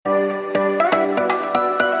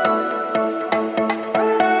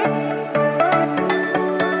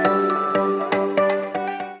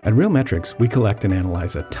At RealMetrics, we collect and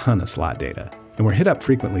analyze a ton of slot data, and we're hit up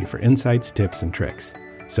frequently for insights, tips, and tricks.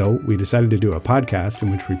 So we decided to do a podcast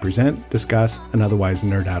in which we present, discuss, and otherwise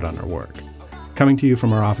nerd out on our work. Coming to you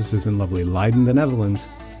from our offices in lovely Leiden, the Netherlands,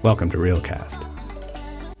 welcome to RealCast.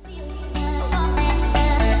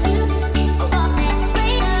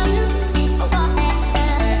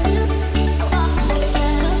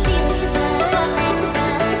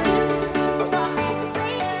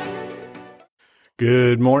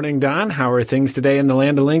 Good morning, Don. How are things today in the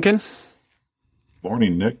land of Lincoln?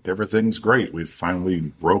 Morning, Nick. Everything's great. We've finally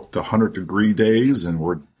broke the 100-degree days, and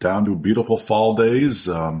we're down to beautiful fall days.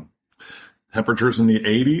 Temperatures in the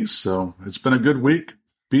 80s, so it's been a good week.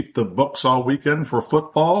 Beat the books all weekend for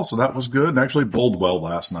football, so that was good. And actually bowled well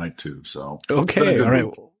last night, too. So okay, all right.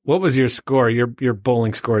 Week. What was your score? Your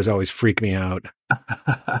bowling scores always freak me out.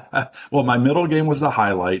 Well, my middle game was the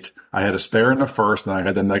highlight. I had a spare in the first, and I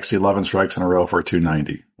had the next 11 strikes in a row for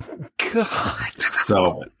 290. God.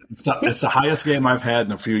 So it's the highest game I've had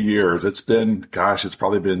in a few years. It's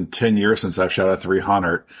probably been 10 years since I've shot a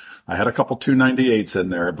 300. I had a couple 298s in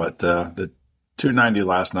there, but the 290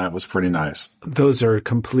 last night was pretty nice. Those are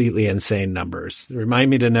completely insane numbers. Remind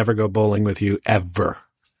me to never go bowling with you ever.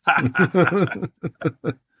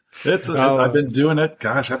 I've been doing it.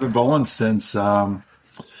 Gosh, I've been bowling since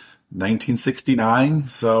 1969.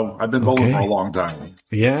 So I've been bowling for a long time.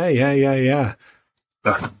 Yeah.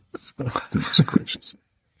 Goodness gracious.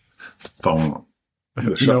 Phone. I'm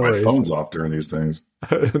going to shut my phones off during these things.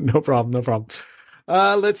 No problem.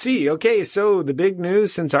 Let's see. Okay, so the big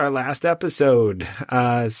news since our last episode,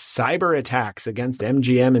 cyber attacks against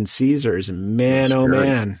MGM and Caesars. Man, oh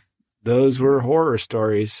man, those were horror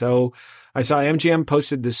stories. So I saw MGM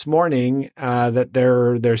posted this morning that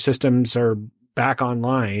their systems are back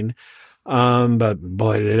online, but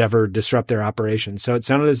boy, did it ever disrupt their operations. So it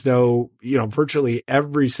sounded as though, virtually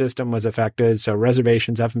every system was affected. So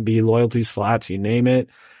reservations, F&B, loyalty slots, you name it.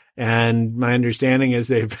 And my understanding is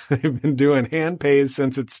they've been doing hand pays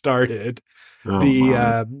since it started.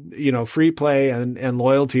 Free play and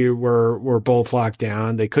loyalty were both locked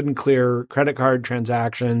down. They couldn't clear credit card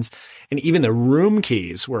transactions, and even the room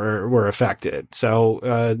keys were affected. So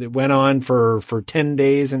it went on for 10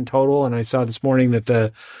 days in total. And I saw this morning that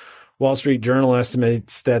the Wall Street Journal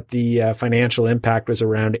estimates that the financial impact was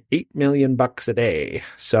around $8 million a day.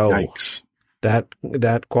 So yikes.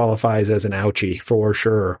 That qualifies as an ouchie for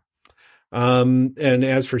sure. And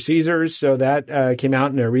as for Caesars, so that came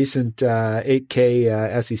out in a recent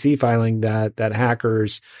 8K SEC filing that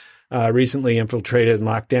hackers recently infiltrated and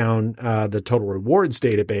locked down the total rewards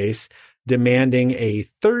database, demanding a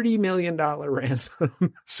 $30 million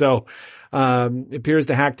ransom. So it appears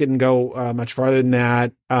the hack didn't go much farther than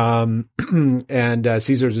that. And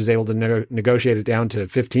Caesars was able to negotiate it down to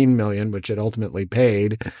 $15 million, which it ultimately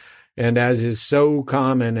paid. And as is so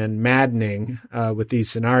common and maddening with these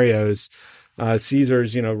scenarios,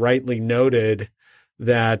 Caesars, rightly noted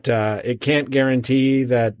that it can't guarantee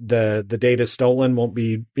that the data stolen won't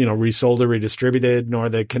be, resold or redistributed, nor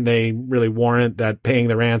can they really warrant that paying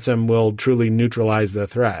the ransom will truly neutralize the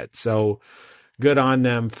threat. So good on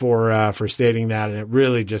them for stating that, and it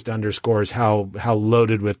really just underscores how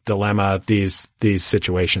loaded with dilemma these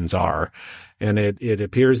situations are. And it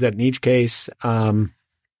appears that in each case,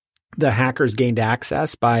 the hackers gained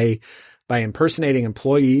access by impersonating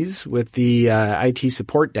employees with the IT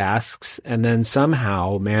support desks, and then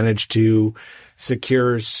somehow managed to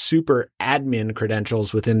secure super admin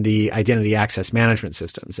credentials within the identity access management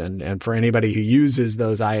systems. And for anybody who uses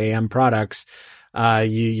those IAM products,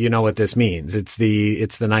 you know what this means. It's the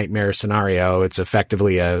nightmare scenario. It's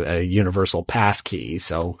effectively a universal passkey.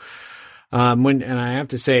 So and I have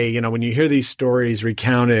to say, when you hear these stories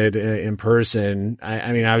recounted in person,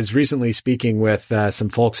 I was recently speaking with some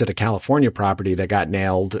folks at a California property that got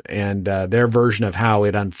nailed, and their version of how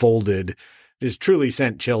it unfolded just truly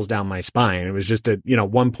sent chills down my spine. It was just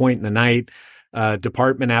one point in the night,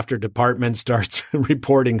 department after department starts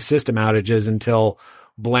reporting system outages until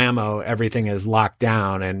blammo, everything is locked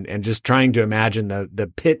down, and just trying to imagine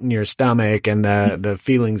the pit in your stomach and the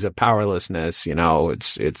feelings of powerlessness,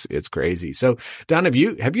 it's crazy. So Don, have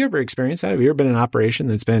you ever experienced that? Have you ever been in an operation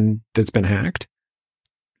that's been hacked?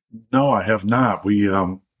 No, I have not. We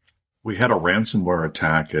had a ransomware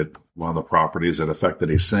attack at one of the properties that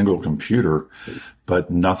affected a single computer,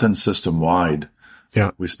 but nothing system wide.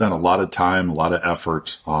 Yeah. We spent a lot of time, a lot of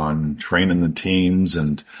effort on training the teams,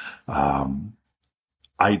 and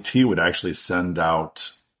IT would actually send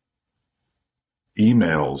out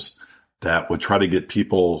emails that would try to get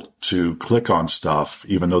people to click on stuff,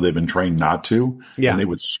 even though they've been trained not to. Yeah. And they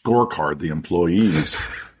would scorecard the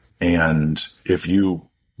employees. And if you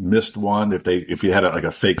missed one, if you had like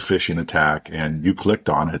a fake phishing attack and you clicked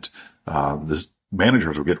on it, the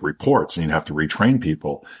managers would get reports and you'd have to retrain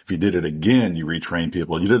people. If you did it again, you retrain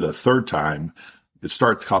people. You did it a third time, it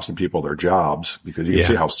starts costing people their jobs because you can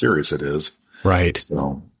see how serious it is. Right.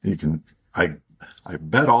 So I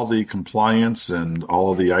bet all the compliance and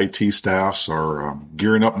all of the IT staffs are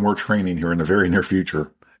gearing up more training here in the very near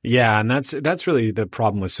future. Yeah, and that's really the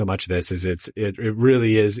problem with so much of this is it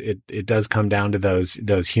really is it does come down to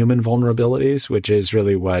those human vulnerabilities, which is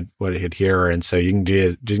really what it hit here. And so you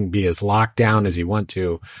can be as locked down as you want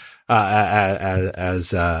to,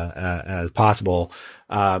 as possible,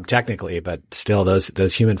 technically, but still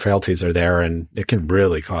those human frailties are there, and it can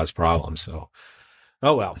really cause problems. So.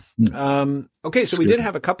 Oh, well. Okay. So we did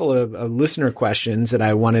have a couple of listener questions that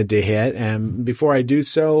I wanted to hit. And before I do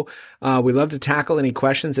so, we love to tackle any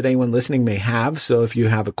questions that anyone listening may have. So if you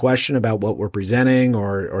have a question about what we're presenting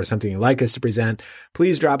or something you'd like us to present,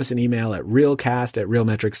 please drop us an email at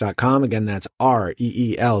realcast@realmetrics.com. Again, that's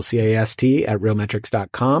REELCAST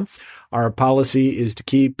 @realmetrics.com. Our policy is to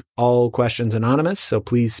keep all questions anonymous, so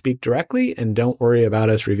please speak directly and don't worry about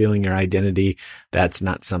us revealing your identity. That's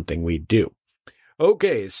not something we do.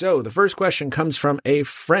 Okay, so the first question comes from a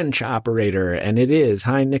French operator, and it is,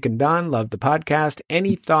 "Hi, Nick and Don, love the podcast.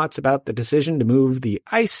 Any thoughts about the decision to move the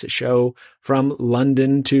ICE show from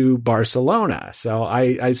London to Barcelona?" So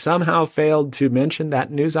I somehow failed to mention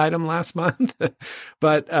that news item last month,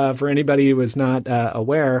 but for anybody who was not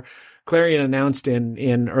aware, Clarion announced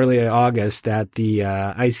in early August that the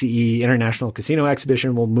ICE International Casino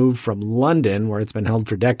Exhibition will move from London, where it's been held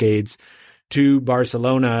for decades, to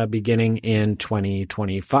Barcelona beginning in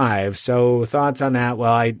 2025. So thoughts on that?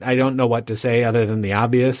 Well, I don't know what to say other than the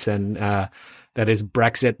obvious, and that is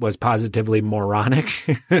Brexit was positively moronic.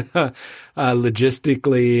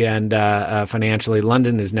 Logistically and financially,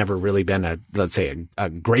 London has never really been a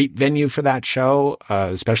great venue for that show,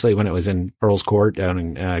 especially when it was in Earl's Court down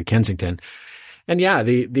in Kensington. And yeah,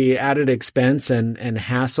 the added expense and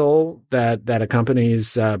hassle that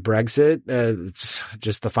accompanies Brexit, it's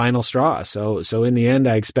just the final straw. So in the end,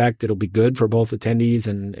 I expect it'll be good for both attendees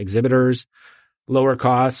and exhibitors. Lower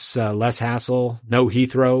costs, less hassle, no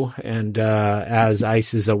Heathrow, and as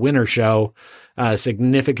ICE is a winter show,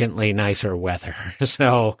 significantly nicer weather.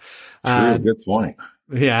 So, true, good point.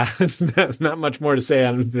 Yeah, not much more to say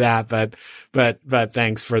on that, but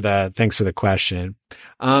thanks for the question.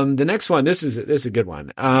 The next one, this is a good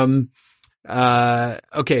one.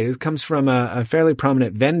 Okay, it comes from a fairly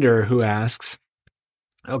prominent vendor who asks,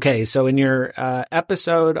 okay, so in your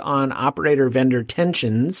episode on operator vendor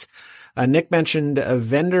tensions, Nick mentioned a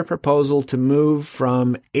vendor proposal to move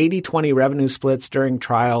from 80-20 revenue splits during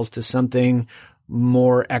trials to something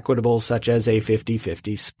more equitable, such as a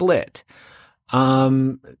 50-50 split.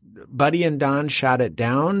 Buddy and Don shot it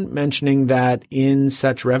down, mentioning that in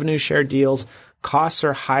such revenue share deals, costs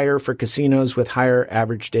are higher for casinos with higher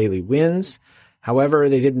average daily wins. However,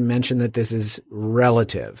 they didn't mention that this is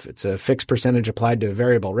relative. It's a fixed percentage applied to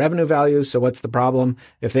variable revenue values. So what's the problem?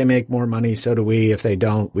 If they make more money, so do we. If they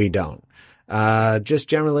don't, we don't. Just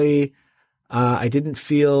generally, I didn't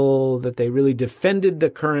feel that they really defended the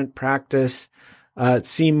current practice. It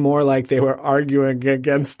seemed more like they were arguing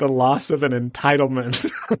against the loss of an entitlement.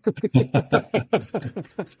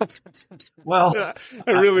 Well,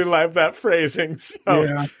 I really love that phrasing. So,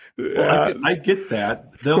 yeah. Well, I get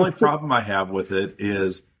that. The only problem I have with it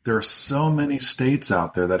is there are so many states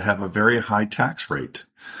out there that have a very high tax rate.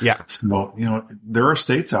 Yeah. So, there are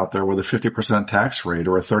states out there with a 50% tax rate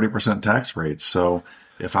or a 30% tax rate. So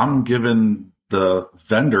if I'm giving the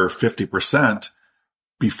vendor 50%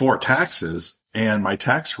 before taxes, and my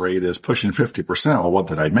tax rate is pushing 50%, well, what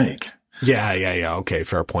did I make? Yeah. Okay,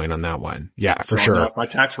 fair point on that one. Yeah, for So sure. if my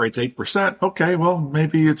tax rate's 8%, okay, well,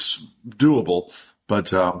 maybe it's doable.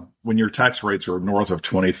 But when your tax rates are north of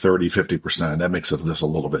 20, 30, 50%, that makes this a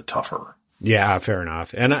little bit tougher. Yeah, fair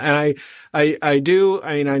enough. And I do.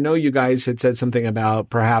 I mean, I know you guys had said something about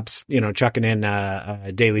perhaps, chucking in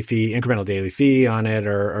a daily fee, incremental daily fee on it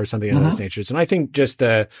or something of those natures. And I think just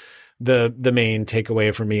the main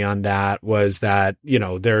takeaway for me on that was that,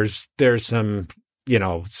 there's some,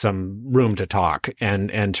 some room to talk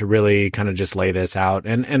and to really kind of just lay this out.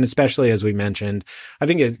 And especially as we mentioned, I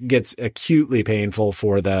think it gets acutely painful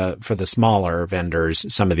for the smaller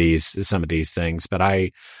vendors, some of these things. But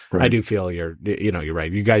I do feel you're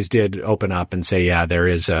right. You guys did open up and say, yeah, there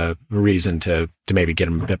is a reason to maybe get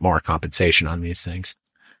them a bit more compensation on these things.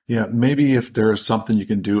 Yeah. Maybe if there's something you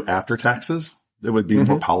can do after taxes, it would be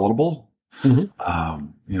more palatable.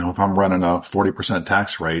 If I'm running a 40%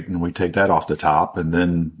 tax rate and we take that off the top and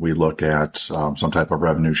then we look at some type of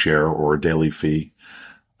revenue share or a daily fee,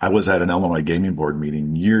 I was at an Illinois gaming board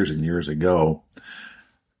meeting years and years ago,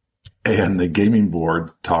 and the gaming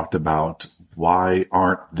board talked about why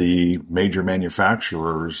aren't the major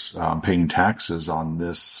manufacturers paying taxes on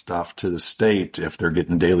this stuff to the state if they're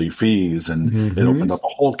getting daily fees? And it opened up a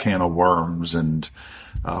whole can of worms. And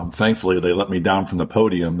thankfully, they let me down from the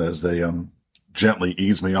podium as they gently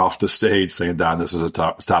eased me off the stage, saying, "Don, this is a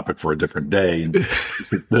topic for a different day. And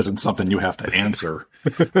this isn't something you have to answer."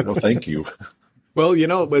 No, thank you. Well, you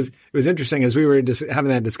know, it was interesting as we were just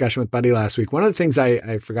having that discussion with Buddy last week. One of the things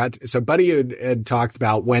I forgot, so Buddy had talked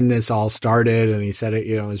about when this all started, and he said it,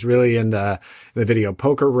 you know, was really in the video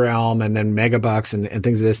poker realm and then megabucks and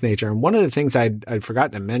things of this nature. And one of the things I'd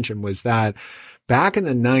forgotten to mention was that back in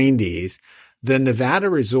the 90s, the Nevada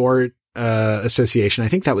Resort Association, I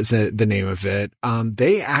think that was the name of it,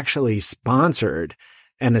 they actually sponsored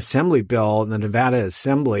an assembly bill in the Nevada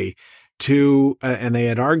Assembly and they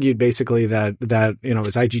had argued basically that, you know, it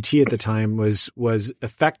was IGT at the time was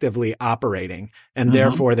effectively operating, and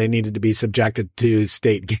therefore they needed to be subjected to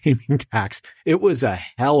state gaming tax. It was a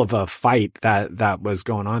hell of a fight that was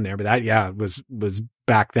going on there, but that, was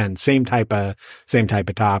back then, same type of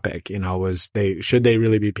topic, you know, should they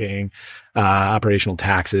really be paying, operational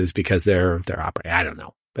taxes because they're operating? I don't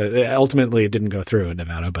know. But ultimately it didn't go through in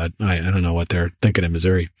Nevada, but I don't know what they're thinking in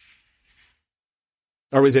Missouri.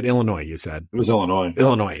 Or was it Illinois, you said? It was Illinois.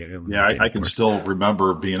 Illinois. Yeah, I can still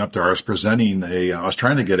remember being up there. I was presenting I was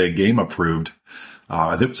trying to get a game approved.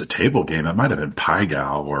 I think it was a table game. It might have been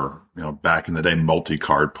Pai-Gow or, you know, back in the day,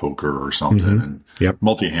 multi-card poker or something, and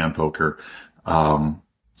multi-hand poker. I'm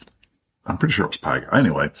pretty sure it was Pai-Gow.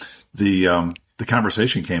 Anyway, the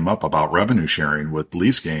conversation came up about revenue sharing with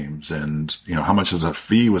lease games and, you know, how much as a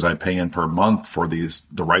fee was I paying per month for the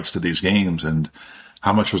rights to these games, and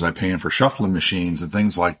how much was I paying for shuffling machines and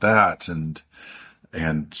things like that? And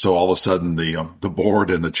so all of a sudden the board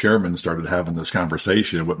and the chairman started having this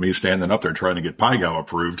conversation with me standing up there trying to get Pai-Gow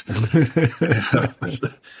approved.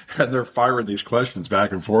 And they're firing these questions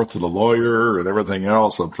back and forth to the lawyer and everything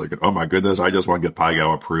else. I'm thinking, oh my goodness, I just want to get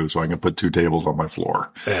Pai-Gow approved so I can put 2 tables on my floor.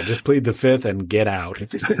 Yeah, just plead the fifth and get out.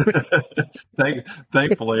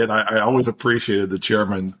 Thankfully, and I always appreciated the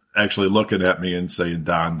chairman actually looking at me and saying,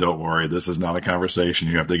 "Don, don't worry. This is not a conversation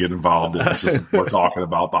you have to get involved in. This is what we're talking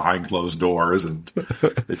about behind closed doors." And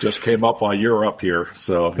it just came up while you're up here.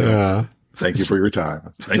 So thank you for your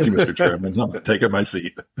time. Thank you, Mr. Chairman. I'm taking my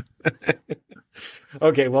seat.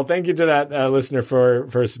 Okay. Well, thank you to that listener for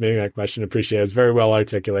submitting that question. Appreciate it. It's very well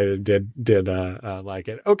articulated. Did like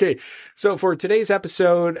it. Okay. So for today's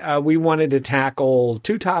episode, we wanted to tackle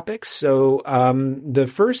 2 topics. So, the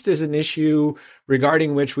first is an issue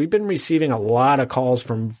regarding which we've been receiving a lot of calls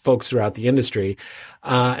from folks throughout the industry.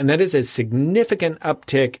 And that is a significant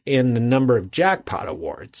uptick in the number of jackpot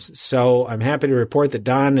awards. So I'm happy to report that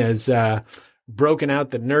Don has, broken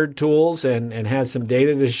out the nerd tools and has some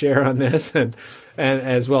data to share on this and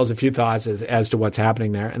as well as a few thoughts as to what's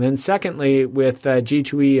happening there. And then secondly, with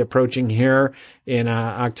G2E approaching here in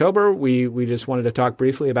October, we just wanted to talk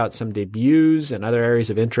briefly about some debuts and other areas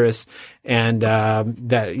of interest, and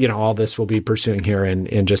that, you know, all this we'll be pursuing here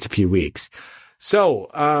in just a few weeks. So,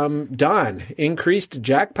 Don, increased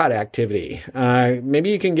jackpot activity.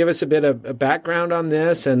 Maybe you can give us a bit of a background on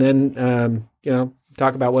this and then, you know,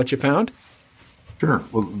 talk about what you found. Sure.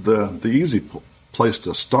 Well, the easy place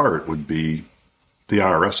to start would be the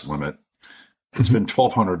IRS limit. It's been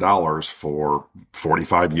 $1,200 for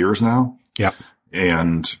 45 years now. Yep.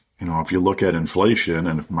 And, you know, if you look at inflation,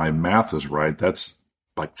 and if my math is right, that's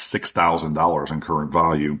like $6,000 in current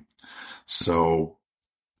value. So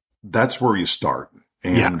that's where you start.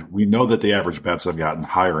 And we know that the average bets have gotten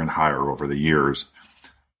higher and higher over the years.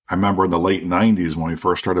 I remember in the late 90s when we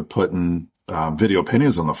first started putting video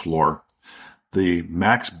pennies on the floor, the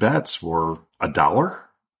max bets were $1.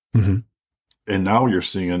 And now you're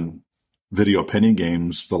seeing video penny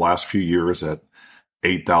games the last few years at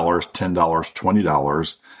 $8, $10,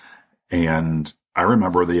 $20. And I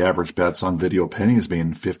remember the average bets on video pennies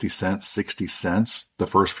being 50 cents, 60 cents the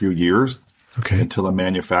first few years. Okay. Until the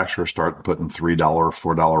manufacturers started putting $3,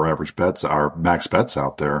 $4 average bets, or max bets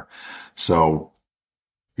out there. So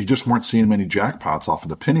you just weren't seeing many jackpots off of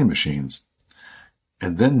the penny machines.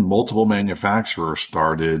 And then multiple manufacturers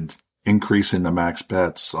started increasing the max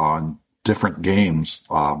bets on different games,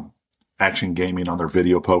 action gaming on their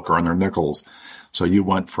video poker and their nickels. So you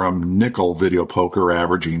went from nickel video poker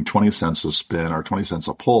averaging 20 cents a spin or 20 cents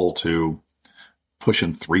a pull to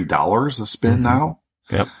pushing $3 a spin now.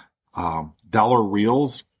 Yep. Dollar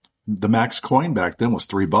reels, the max coin back then was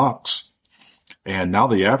 $3. And now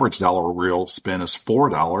the average dollar reel spin is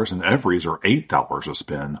 $4 and everys are $8 a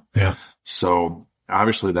spin. Yeah. So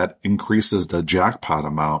obviously that increases the jackpot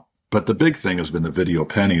amount. But the big thing has been the video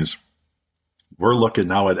pennies. We're looking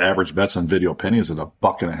now at average bets on video pennies at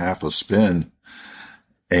 $1.50 a spin.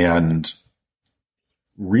 And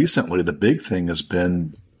recently, the big thing has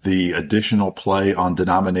been the additional play on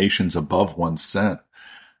denominations above 1 cent.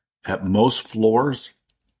 At most floors,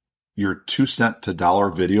 your 2 cent to dollar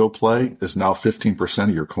video play is now 15%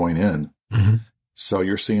 of your coin in. Mm-hmm. So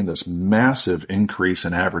you're seeing this massive increase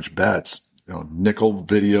in average bets. Nickel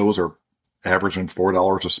videos are averaging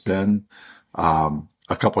 $4 a spin.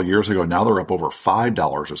 A couple of years ago, now they're up over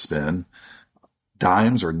 $5 a spin.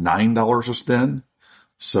 Dimes are $9 a spin.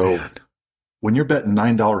 So when you're betting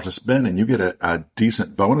 $9 a spin and you get a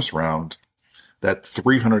decent bonus round, that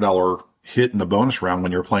 $300 hit in the bonus round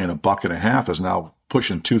when you're playing $1.50 is now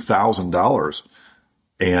pushing $2,000.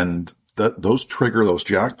 And those trigger those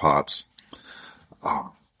jackpots.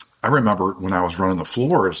 I remember when I was running the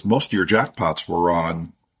floors, most of your jackpots were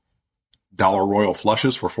on dollar royal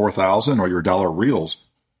flushes for 4,000 or your dollar reels.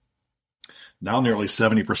 Now nearly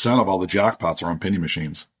 70% of all the jackpots are on penny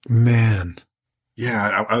machines. Man.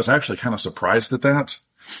 Yeah, I was actually kind of surprised at that.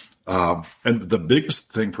 And the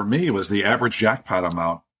biggest thing for me was the average jackpot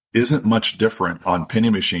amount isn't much different on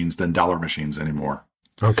penny machines than dollar machines anymore.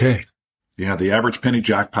 Okay. Yeah, the average penny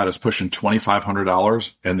jackpot is pushing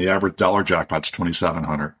 $2,500 and the average dollar jackpot's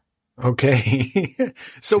 $2,700. Okay.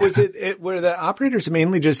 So is it where the operators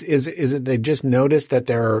mainly just is it they just noticed that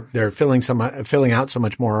they're filling out so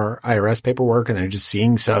much more IRS paperwork and they're just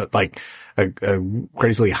seeing a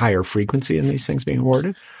crazily higher frequency in these things being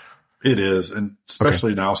awarded? It is. And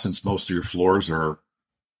especially now since most of your floors are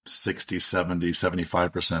 60, 70,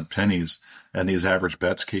 75% pennies and these average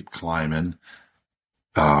bets keep climbing.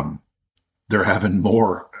 They're having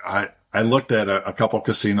more. I looked at a couple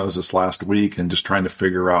casinos this last week and just trying to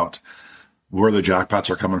figure out where the jackpots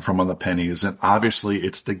are coming from on the pennies. And obviously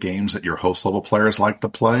it's the games that your host level players like to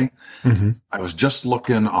play. Mm-hmm. I was just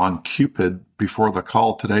looking on Cupid before the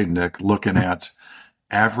call today, Nick, looking at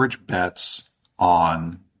average bets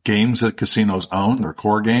on games that casinos own, their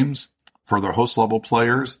core games for their host level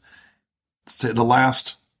players. Say the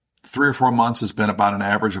last 3 or 4 months has been about an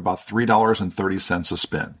average about $3.30 a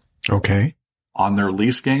spin. Okay. On their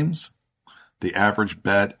lease games, the average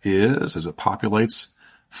bet is, as it populates,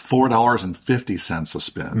 $4.50 a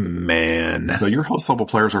spin. Man. So your host level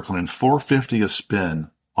players are playing $4.50 a spin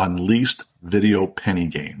on leased video penny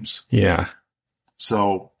games. Yeah.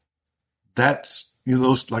 So that's,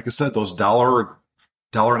 those, like I said, those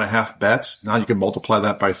 $1.50 bets. Now you can multiply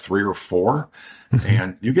that by 3 or 4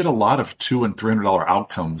 and you get a lot of $200 and $300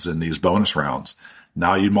 outcomes in these bonus rounds.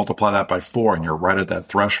 Now you multiply that by 4 and you're right at that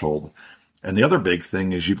threshold. And the other big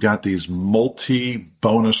thing is you've got these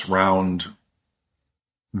multi-bonus round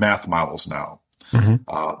math models now. Mm-hmm.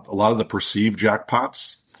 A lot of the perceived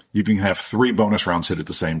jackpots, you can have 3 bonus rounds hit at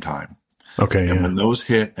the same time. Okay. And when those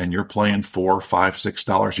hit and you're playing $4, $5,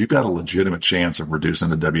 $6, you've got a legitimate chance of reducing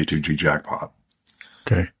the W2G jackpot.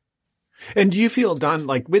 Okay. And do you feel, Don,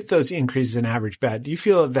 like with those increases in average bet, do you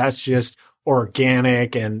feel that's just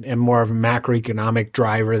organic and more of a macroeconomic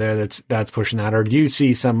driver there that's pushing that? Or do you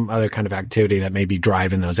see some other kind of activity that may be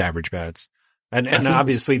driving those average bets? And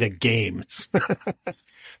obviously the games,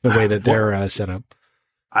 the way that they're set up.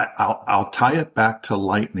 I'll tie it back to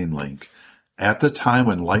Lightning Link. At the time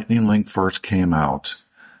when Lightning Link first came out,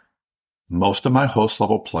 most of my host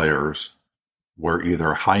level players were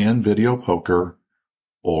either high-end video poker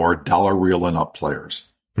or dollar reel and up players.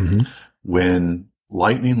 Mm-hmm. When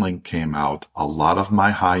Lightning Link came out, a lot of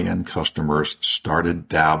my high-end customers started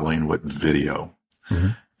dabbling with video. Mm-hmm.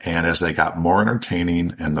 And as they got more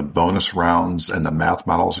entertaining and the bonus rounds and the math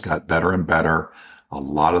models got better and better, a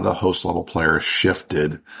lot of the host level players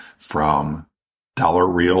shifted from dollar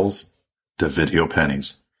reels to video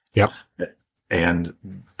pennies. Yep. And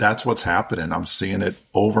that's what's happening. I'm seeing it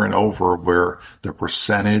over and over where the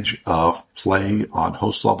percentage of play on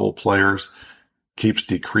host level players keeps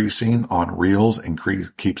decreasing on reels and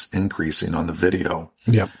keeps increasing on the video.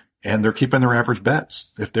 Yep. And they're keeping their average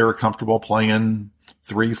bets. If they're comfortable playing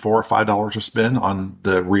 $3, $4, $5 a spin on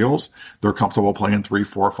the reels, they're comfortable playing $3,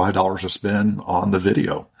 $4, $5 a spin on the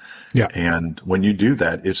video. Yeah. And when you do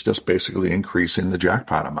that, it's just basically increasing the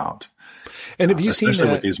jackpot amount. And have you seen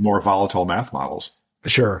especially with these more volatile math models?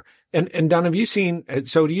 Sure. And Don, have you seen,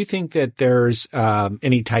 so do you think that there's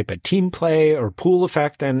any type of team play or pool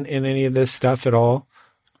effect in any of this stuff at all?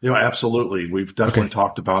 Absolutely. We've definitely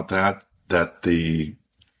talked about that the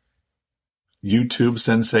YouTube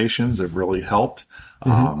sensations have really helped.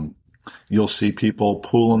 Mm-hmm. You'll see people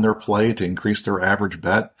pooling their play to increase their average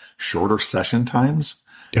bet, shorter session times.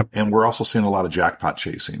 Yep. And we're also seeing a lot of jackpot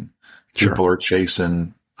chasing. Sure. People are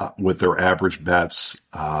chasing with their average bets,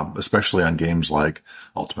 especially on games like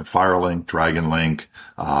Ultimate Fire Link, Dragon Link,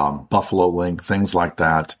 Buffalo Link, things like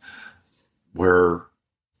that, where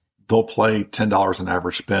they'll play $10 an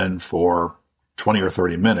average spin for 20 or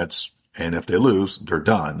 30 minutes. And if they lose, they're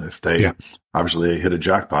done. If they obviously hit a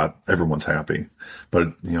jackpot, everyone's happy.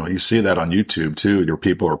 But, you see that on YouTube too. Your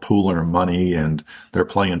people are pooling their money and they're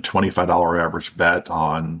playing $25 average bet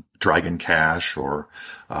on Dragon Cash or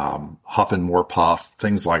Huff and More Puff,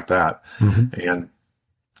 things like that. Mm-hmm. And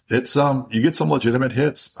it's you get some legitimate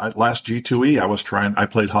hits. Last G2E, I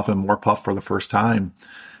played Huff and More Puff for the first time,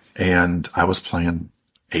 and I was playing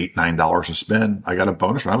 $8-9 a spin. I got a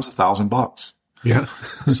bonus round. It was $1,000. Yeah.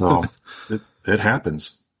 So it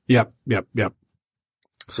happens. Yep.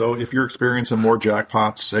 So if you're experiencing more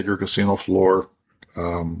jackpots at your casino floor,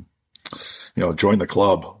 join the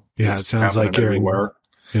club. Yeah, it sounds like you're everywhere.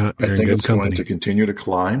 I think it's going to continue to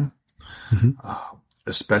climb,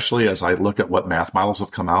 especially as I look at what math models have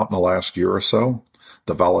come out in the last year or so.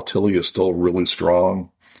 The volatility is still really strong.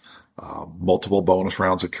 Multiple bonus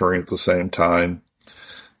rounds occurring at the same time.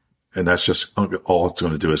 And that's just all it's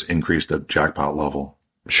going to do is increase the jackpot level.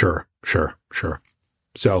 Sure.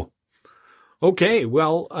 So, okay.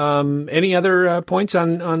 Well, any other points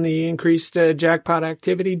on the increased jackpot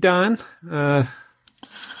activity, Don? On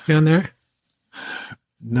there?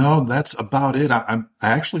 No, that's about it. I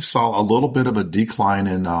actually saw a little bit of a decline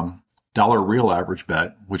in dollar real average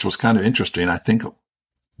bet, which was kind of interesting. I think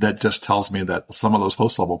that just tells me that some of those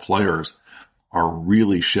host level players are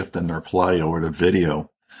really shifting their play over to video.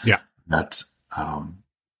 Yeah.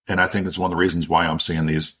 And I think that's one of the reasons why I'm seeing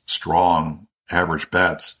these strong average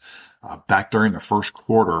bets. Back during the first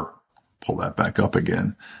quarter, pull that back up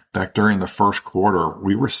again. Back during the first quarter,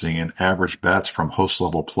 we were seeing average bets from host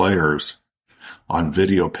level players on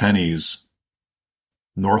video pennies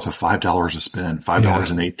north of $5 a spin,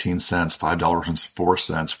 $5.18,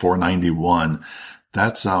 $5.04,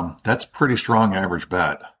 $4.91. That's pretty strong average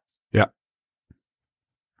bet. Yeah.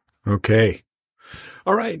 Okay.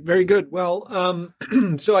 All right. Very good. Well,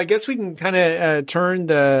 so I guess we can kind of turn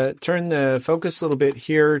the focus a little bit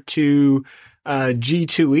here to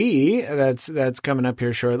G2E. That's coming up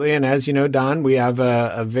here shortly. And as you know, Don, we have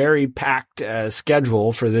a very packed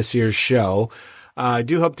schedule for this year's show. I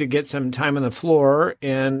do hope to get some time on the floor,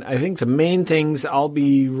 and I think the main things I'll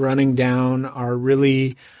be running down are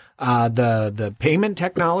really the payment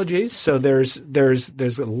technologies. So there's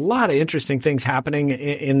a lot of interesting things happening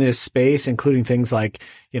in this space, including things like,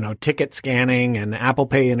 ticket scanning and Apple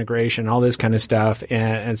Pay integration, all this kind of stuff.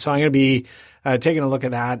 And so I'm going to be taking a look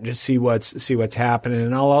at that and just see what's happening.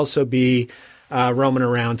 And I'll also be roaming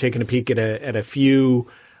around, taking a peek at a few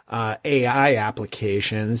AI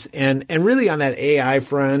applications. And really on that AI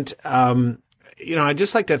front, I'd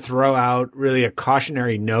just like to throw out really a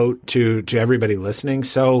cautionary note to everybody listening.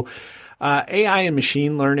 So, AI and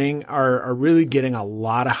machine learning are really getting a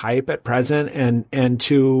lot of hype at present. And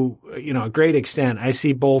to, a great extent, I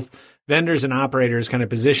see both vendors and operators kind of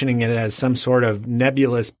positioning it as some sort of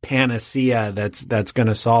nebulous panacea that's going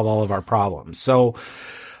to solve all of our problems. So,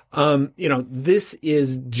 this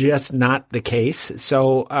is just not the case.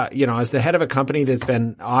 So, as the head of a company that's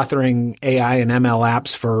been authoring AI and ML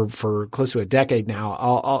apps for close to a decade now,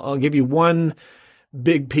 I'll give you one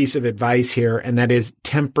big piece of advice here, and that is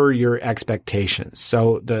temper your expectations.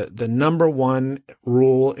 So the number one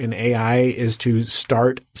rule in AI is to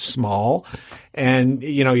start small. And,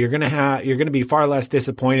 you're going to be far less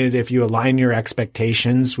disappointed if you align your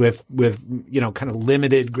expectations with, kind of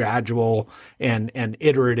limited, gradual and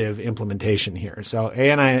iterative implementation here. So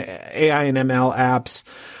AI and ML apps,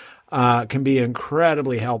 can be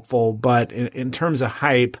incredibly helpful, but in terms of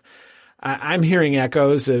hype, I'm hearing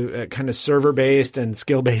echoes of kind of server-based and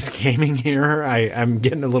skill-based gaming here. I'm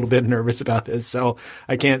getting a little bit nervous about this, so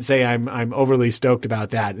I can't say I'm overly stoked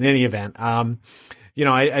about that. In any event, I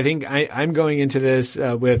think I'm going into this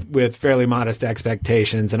with fairly modest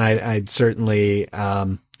expectations, and I'd certainly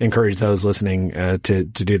encourage those listening to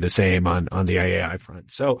do the same on the AI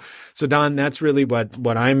front. So Don, that's really what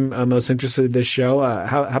I'm most interested in this show.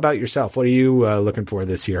 How about yourself? What are you looking for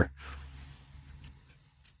this year?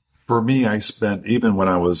 For me, I spent, even when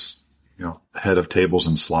I was, head of tables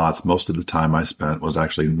and slots, most of the time I spent was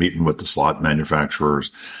actually meeting with the slot manufacturers.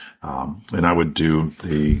 And I would do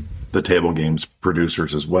the table games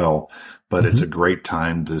producers as well. But it's a great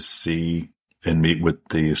time to see and meet with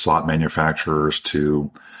the slot manufacturers to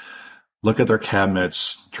look at their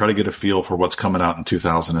cabinets, try to get a feel for what's coming out in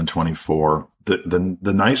 2024. The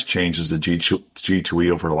nice changes to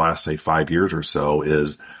G2E over the last, say, 5 years or so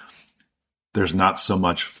is there's not so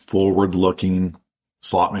much forward-looking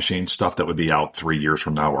slot machines, stuff that would be out 3 years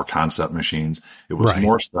from now, or concept machines. It was Right.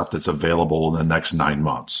 more stuff that's available in the next 9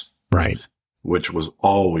 months, Right. which was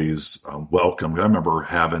always welcome. I remember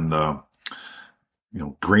having the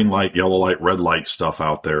green light, yellow light, red light stuff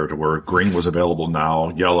out there, to where green was available now,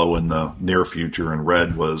 yellow in the near future, and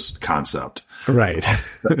red was concept. Right.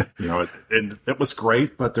 It was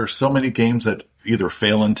great, but there's so many games that either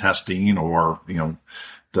fail in testing, or,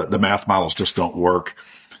 the math models just don't work.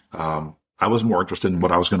 I was more interested in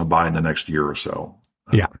what I was going to buy in the next year or so.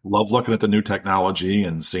 Yeah. Love looking at the new technology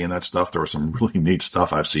and seeing that stuff. There was some really neat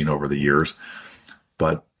stuff I've seen over the years,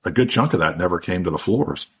 but a good chunk of that never came to the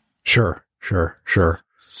floors. Sure.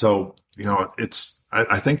 So,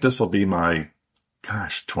 I think this will be my,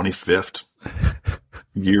 25th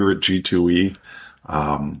year at G2E.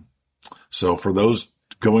 So for those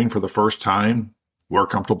going for the first time, wear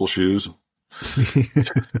comfortable shoes.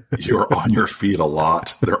 You're on your feet a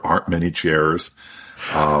lot. There aren't many chairs.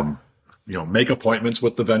 Make appointments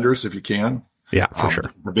with the vendors if you can. Yeah, for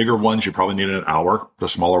sure. The bigger ones, you probably need an hour. The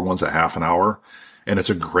smaller ones, a half an hour. And it's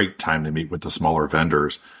a great time to meet with the smaller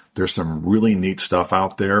vendors. There's some really neat stuff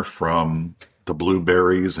out there, from the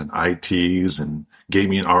Blueberries and ITs and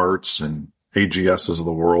Gaming Arts and AGSs of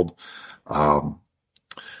the world.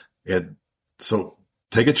 And so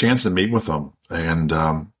take a chance to meet with them. And,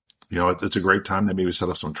 it's a great time to maybe set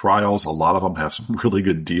up some trials. A lot of them have some really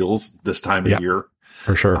good deals this time of year.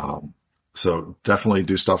 For sure. So definitely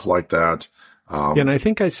do stuff like that. And I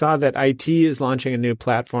think I saw that IT is launching a new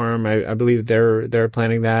platform. I believe they're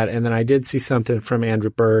planning that. And then I did see something from Andrew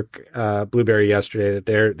Burke, Blueberry, yesterday,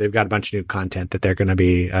 that they've got a bunch of new content that they're going to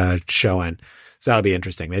be showing. So that'll be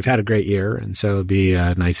interesting. They've had a great year, and so it'll be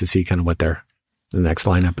nice to see kind of what the next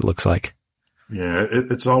lineup looks like. Yeah,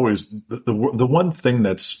 it's always the one thing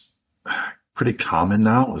that's pretty common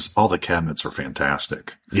now is all the cabinets are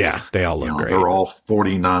fantastic. Yeah, they all look great. They're all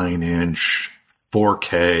 49-inch,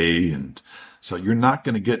 4K, and so you're not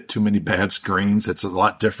going to get too many bad screens. It's a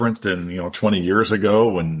lot different than 20 years ago,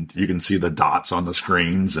 when you can see the dots on the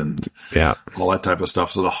screens and all that type of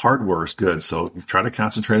stuff. So the hardware is good. So try to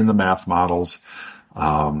concentrate on the math models.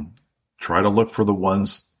 Try to look for the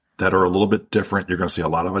ones that are a little bit different. You're going to see a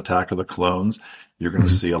lot of Attack of the Clones. You're going to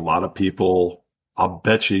see a lot of people. I'll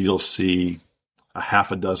bet you'll see a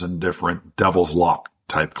half a dozen different Devil's Lock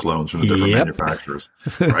type clones from the different manufacturers,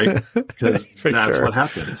 right? Because that's what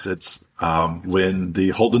happens. It's when the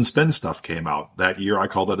hold and spin stuff came out that year, I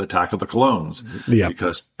called it Attack of the Clones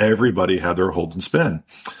because everybody had their hold and spin.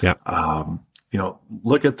 Yeah.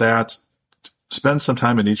 Look at that. Spend some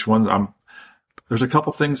time in each one. There's a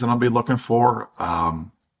couple things that I'll be looking for.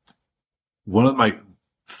 One of my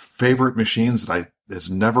favorite machines that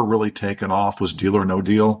has never really taken off was Deal or No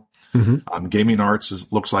Deal. Mm-hmm. Gaming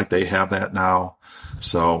Arts looks like they have that now.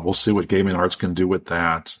 So we'll see what Gaming Arts can do with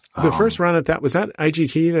that. The first run at that, was that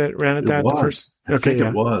IGT that ran at that? It was. The first? I think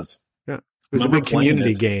it was. Yeah. It was a big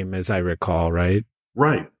community game, as I recall, right?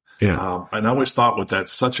 Right. Yeah. And I always thought with that,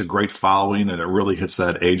 such a great following, and it really hits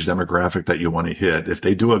that age demographic that you want to hit. If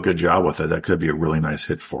they do a good job with it, that could be a really nice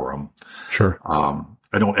hit for them. Sure.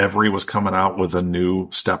 I know Every was coming out with a new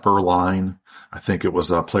stepper line. I think it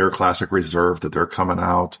was a Player Classic Reserve that they're coming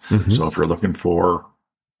out. Mm-hmm. So if you're looking for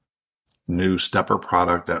new stepper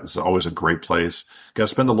product, that's always a great place. Got to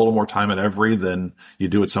spend a little more time at Every than you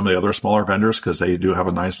do at some of the other smaller vendors, because they do have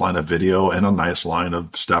a nice line of video and a nice line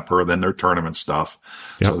of stepper, then their tournament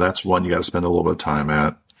stuff. Yep. So that's one you got to spend a little bit of time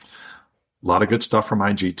at. A lot of good stuff from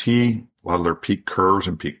IGT, a lot of their peak curves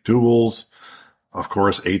and peak duels. Of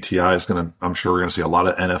course, ATI is I'm sure we're going to see a lot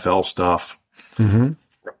of NFL stuff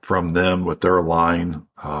from them with their line.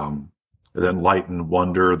 And then Light and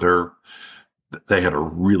Wonder, they had a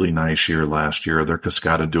really nice year last year. Their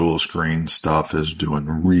Cascada dual screen stuff is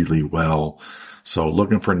doing really well. So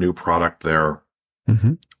looking for new product there.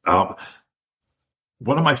 Mm-hmm.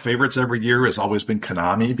 One of my favorites every year has always been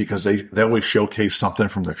Konami, because they always showcase something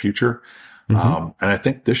from the future. Mm-hmm. And I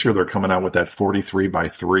think this year they're coming out with that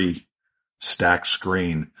 43x3 stacked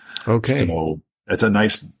screen. Okay. So it's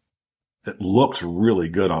it looks really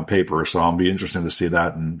good on paper. So I'll be interested to see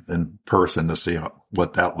that in person, to see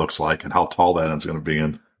what that looks like and how tall that is going to be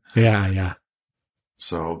in. Yeah. Yeah.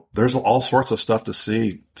 So there's all sorts of stuff to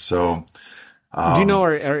see. So, do you know,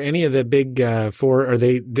 are any of the big four, are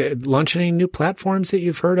they launching any new platforms that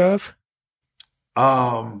you've heard of?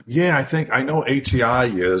 Yeah, I know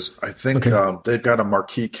ATI is. I think they've got a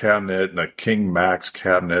Marquee cabinet and a King Max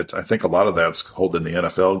cabinet. I think a lot of that's holding the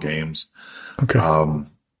NFL games. Okay.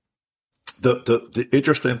 The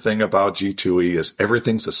interesting thing about G2E is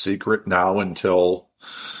everything's a secret now until,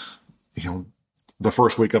 the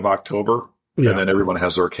first week of October. And then everyone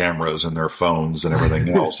has their cameras and their phones and everything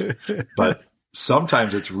else. But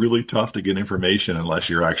sometimes it's really tough to get information unless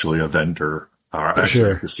you're actually a vendor or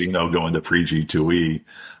actually a casino going to pre-G2E.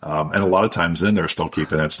 And a lot of times then they're still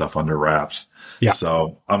keeping that stuff under wraps. Yeah.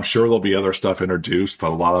 So I'm sure there'll be other stuff introduced,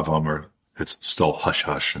 but a lot of them it's still hush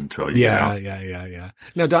hush until you get out. Yeah.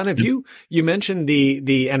 Now, Don, if you mentioned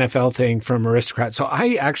the NFL thing from Aristocrat, so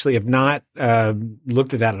I actually have not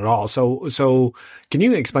looked at that at all. So can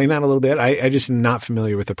you explain that a little bit? I just am not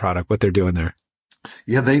familiar with the product, what they're doing there.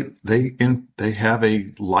 Yeah, they have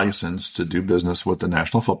a license to do business with the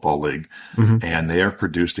National Football League, and they have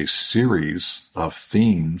produced a series of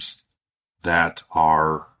themes that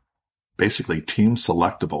are basically team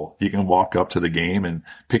selectable. You can walk up to the game and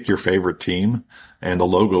pick your favorite team, and the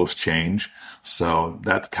logos change. So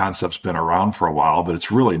that concept's been around for a while, but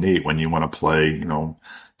it's really neat when you want to play,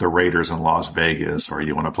 the Raiders in Las Vegas, or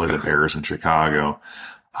you want to play the Bears in Chicago.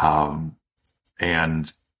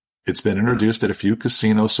 And it's been introduced at a few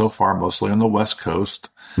casinos so far, mostly on the West Coast.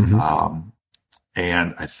 And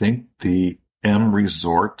I think the M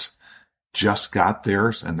Resort just got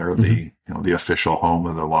theirs, and they're the official home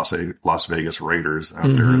of the Las Vegas Raiders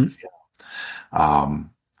out there.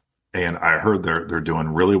 And I heard they're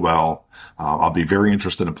doing really well. I'll be very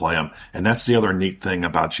interested to play them. And that's the other neat thing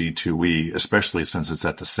about G2E, especially since it's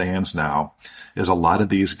at the Sands now, is a lot of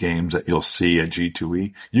these games that you'll see at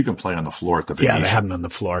G2E, you can play on the floor at the Venetian. Yeah, they have them on the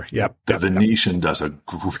floor. Yep. The Venetian does a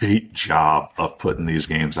great job of putting these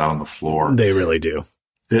games out on the floor. They really do.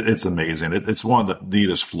 It's amazing. It's one of the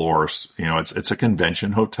neatest floors. It's a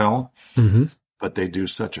convention hotel, but they do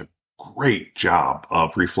such a great job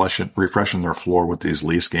of refreshing their floor with these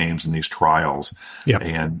lease games and these trials. Yep.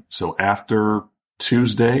 And so after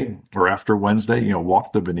Tuesday or after Wednesday,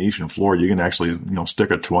 walk the Venetian floor. You can actually, stick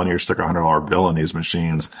a $20 or stick a $100 bill in these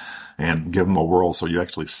machines and give them a whirl. So you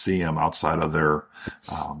actually see them outside of their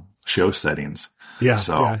show settings. Yeah.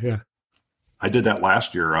 So I did that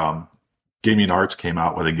last year. Gaming Arts came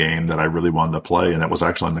out with a game that I really wanted to play, and it was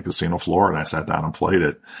actually on the casino floor, and I sat down and played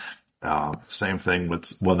it. Same thing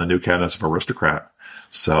with one of the new cabinets of Aristocrat.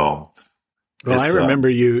 So, well, I remember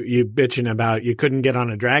you bitching about you couldn't get on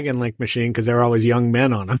a Dragon Link machine because there were always young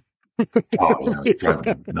men on them. It's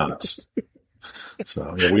driving me nuts.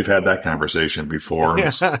 So we've had that conversation before.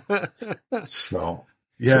 So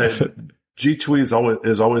G2E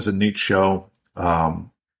is always a neat show.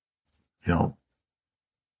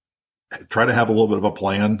 Try to have a little bit of a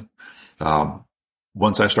plan.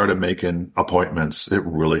 Once I started making appointments, it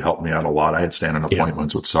really helped me out a lot. I had standing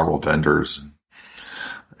appointments with several vendors,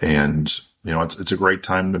 and it's a great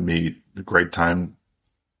time to meet, a great time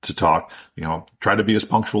to talk. Try to be as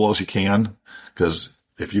punctual as you can, because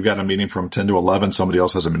if you've got a meeting from 10 to 11, somebody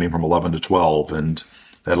else has a meeting from 11 to 12, and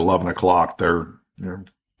at 11 o'clock, they're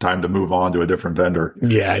time to move on to a different vendor.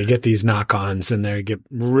 Yeah, you get these knock-ons, and they get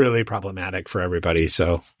really problematic for everybody.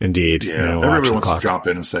 So, indeed, everybody wants to drop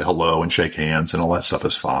in and say hello and shake hands, and all that stuff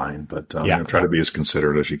is fine. But try to be as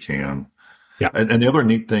considerate as you can. Yeah, and the other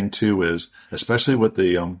neat thing too is, especially with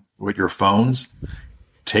the with your phones,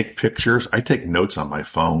 take pictures. I take notes on my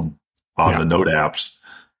phone on the note apps,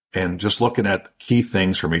 and just looking at key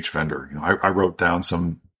things from each vendor. I wrote down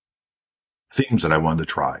some themes that I wanted to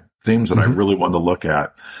try, themes that I really wanted to look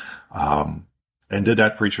at, and did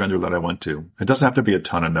that for each vendor that I went to. It doesn't have to be a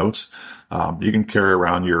ton of notes. You can carry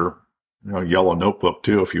around your yellow notebook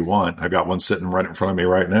too if you want. I've got one sitting right in front of me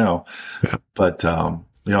right now. Yeah. But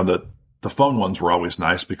the phone ones were always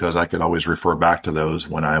nice because I could always refer back to those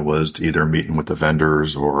when I was either meeting with the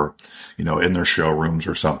vendors or in their showrooms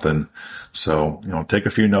or something. So take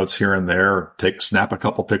a few notes here and there. Snap a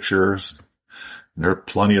couple pictures. There are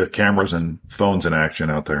plenty of cameras and phones in action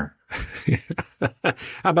out there.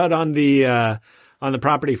 How about on the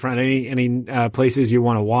property front? Any places you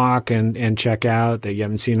want to walk and check out that you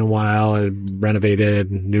haven't seen in a while?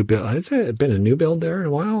 Renovated, new build. Has it been a new build there in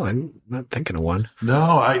a while? I'm not thinking of one.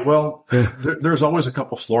 No, there's always a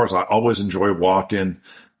couple floors. I always enjoy walking.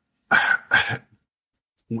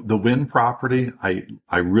 The Wynn property,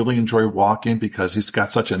 I really enjoy walking because he's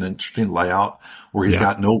got such an interesting layout where he's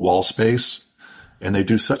got no wall space. And they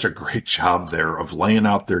do such a great job there of laying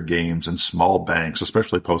out their games in small banks,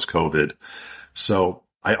 especially post-COVID. So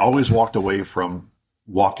I always walked away from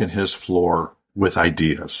walking his floor with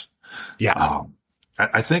ideas. Yeah.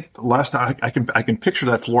 I think last time I can picture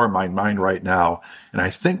that floor in my mind right now. And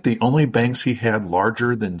I think the only banks he had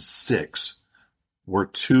larger than 6 were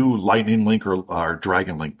 2 Lightning Link or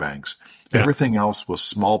Dragon Link banks. Yeah. Everything else was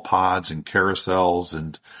small pods and carousels.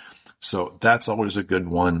 And so that's always a good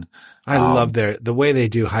one. I love the way they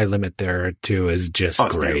do high limit there too is just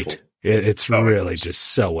great. It's really just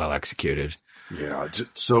so well executed. Yeah.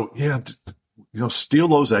 So, steal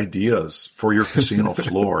those ideas for your casino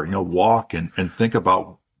floor, walk and think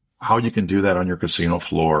about how you can do that on your casino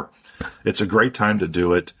floor. It's a great time to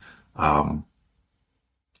do it.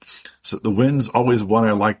 So the Wynn's always one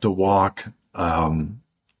I like to walk. The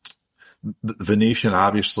Venetian,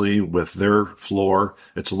 obviously, with their floor,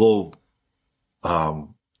 it's a little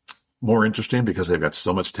more interesting because they've got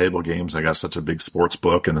so much table games. They got such a big sports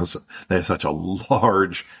book, and they have such a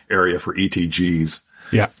large area for ETGs.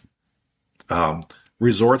 Yeah.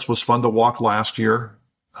 Resorts was fun to walk last year.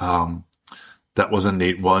 That was a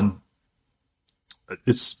neat one.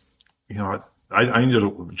 It's, I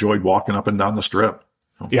enjoyed walking up and down the strip.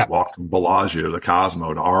 Yeah. Walk from Bellagio to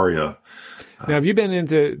Cosmo to Aria. Now, have you been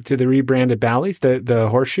into the rebranded Bally's, the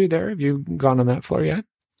horseshoe there? Have you gone on that floor yet?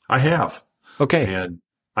 I have. Okay. And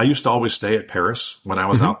I used to always stay at Paris when I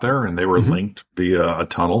was out there, and they were linked via a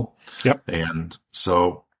tunnel. Yep. And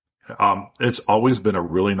so it's always been a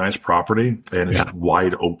really nice property, and it's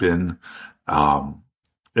wide open.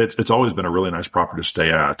 It's always been a really nice property to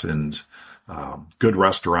stay at, and good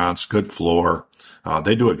restaurants, good floor.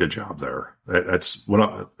 They do a good job there.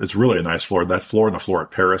 It's really a nice floor. That floor and the floor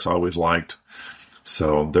at Paris I always liked.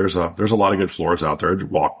 So there's a lot of good floors out there to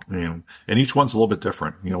walk, and each one's a little bit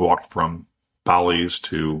different. Walk from Bally's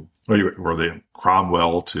to, or the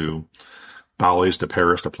Cromwell to Bally's to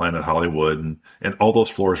Paris to Planet Hollywood, and all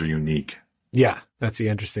those floors are unique. Yeah, that's the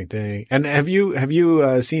interesting thing. And have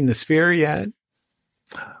you seen the Sphere yet?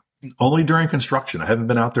 Only during construction. I haven't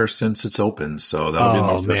been out there since it's opened, so that'll be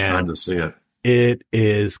my first time to see it. It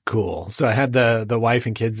is cool. So I had the wife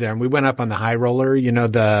and kids there, and we went up on the high roller,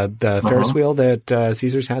 the Ferris wheel that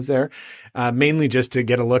Caesars has there, mainly just to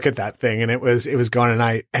get a look at that thing. And it was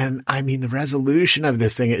going, and I mean, the resolution of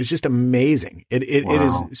this thing is just amazing. It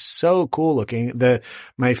is so cool looking.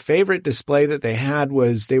 My favorite display that they had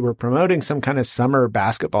was they were promoting some kind of summer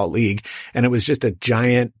basketball league, and it was just a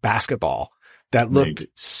giant basketball that looked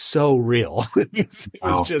so real. It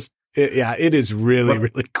was just, it is really,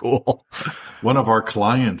 really cool. One of our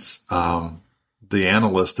clients, the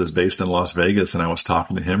analyst, is based in Las Vegas, and I was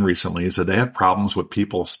talking to him recently. He said they have problems with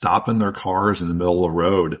people stopping their cars in the middle of the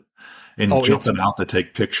road and jumping out to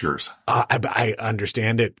take pictures. I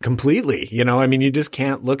understand it completely. You just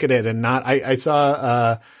can't look at it and not. I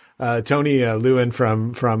saw Tony Lewin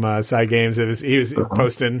from Side Games. He was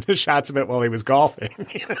posting shots of it while he was golfing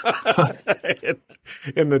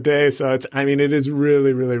in the day. So it is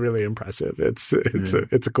really, really, really impressive. It's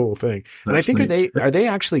a cool thing. And I think are they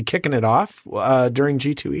actually kicking it off during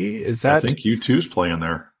G2E? Is that? I think U2's playing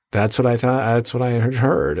there. That's what I thought. That's what I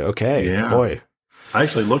heard. Okay. Yeah. Boy. I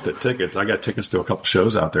actually looked at tickets. I got tickets to a couple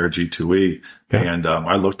shows out there at G2E, and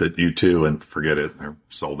I looked at U2 and forget it. They're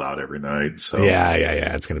sold out every night. So yeah.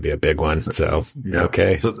 It's going to be a big one. So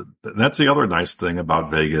okay. So that's the other nice thing about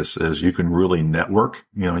Vegas is you can really network.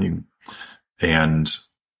 And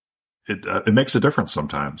it makes a difference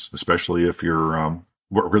sometimes, especially if you're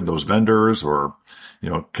working with those vendors or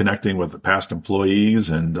connecting with the past employees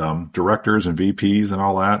and directors and VPs and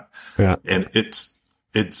all that. Yeah, and it's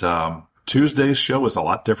Tuesday's show is a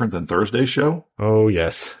lot different than Thursday's show. Oh,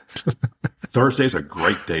 yes. Thursday's a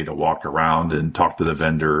great day to walk around and talk to the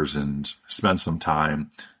vendors and spend some time.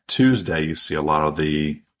 Tuesday, you see a lot of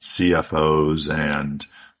the CFOs and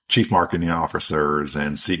chief marketing officers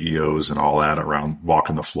and CEOs and all that around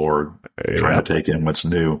walking the floor, trying to take in what's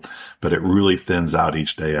new. But it really thins out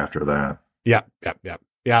each day after that. Yep.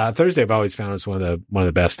 Yeah, Thursday I've always found is one of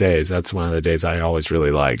the best days. That's one of the days I always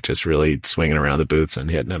really like, just really swinging around the booths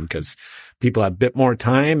and hitting them because people have a bit more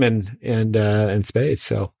time and space.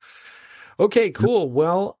 So, okay, cool.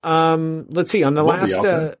 Well, let's see. On the last,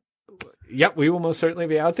 we will most certainly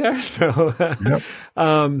be out there. So,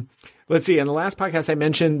 let's see. On the last podcast, I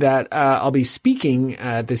mentioned that I'll be speaking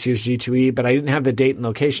at this year's G2E, but I didn't have the date and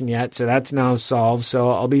location yet, so that's now solved. So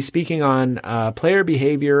I'll be speaking on player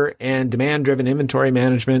behavior and demand-driven inventory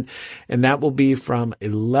management, and that will be from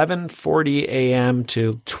 11:40 a.m.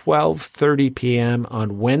 to 12:30 p.m.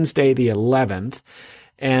 on Wednesday the 11th.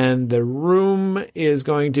 And the room is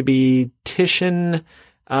going to be Titian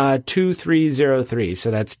 2303.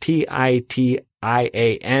 So that's TITIAN,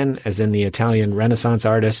 as in the Italian Renaissance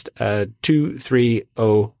artist,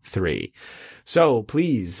 2303. So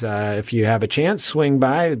please, if you have a chance, swing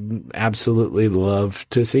by. Absolutely love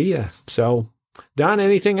to see you. So, Don,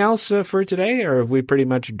 anything else for today, or have we pretty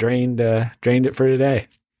much drained it for today? I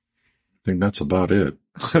think that's about it.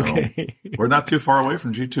 So okay. We're not too far away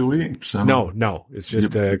from G2E. So no, it's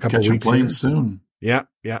just a couple weeks. Catch a plane soon. Yep.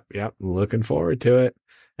 Looking forward to it.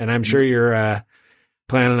 And I'm sure you're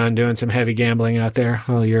planning on doing some heavy gambling out there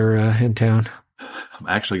while you're in town. I'm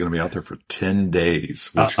actually going to be out there for 10 days,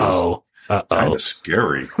 which is Uh-oh. kind of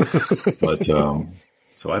scary. But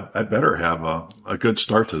so I better have a good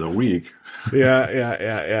start to the week.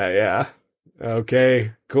 Yeah.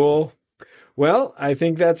 Okay, cool. Well, I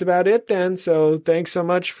think that's about it then. So thanks so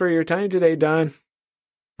much for your time today, Don.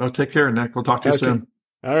 Oh, take care, Nick. We'll talk to you soon.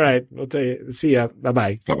 All right. See ya.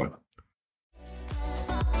 Bye-bye. Bye-bye.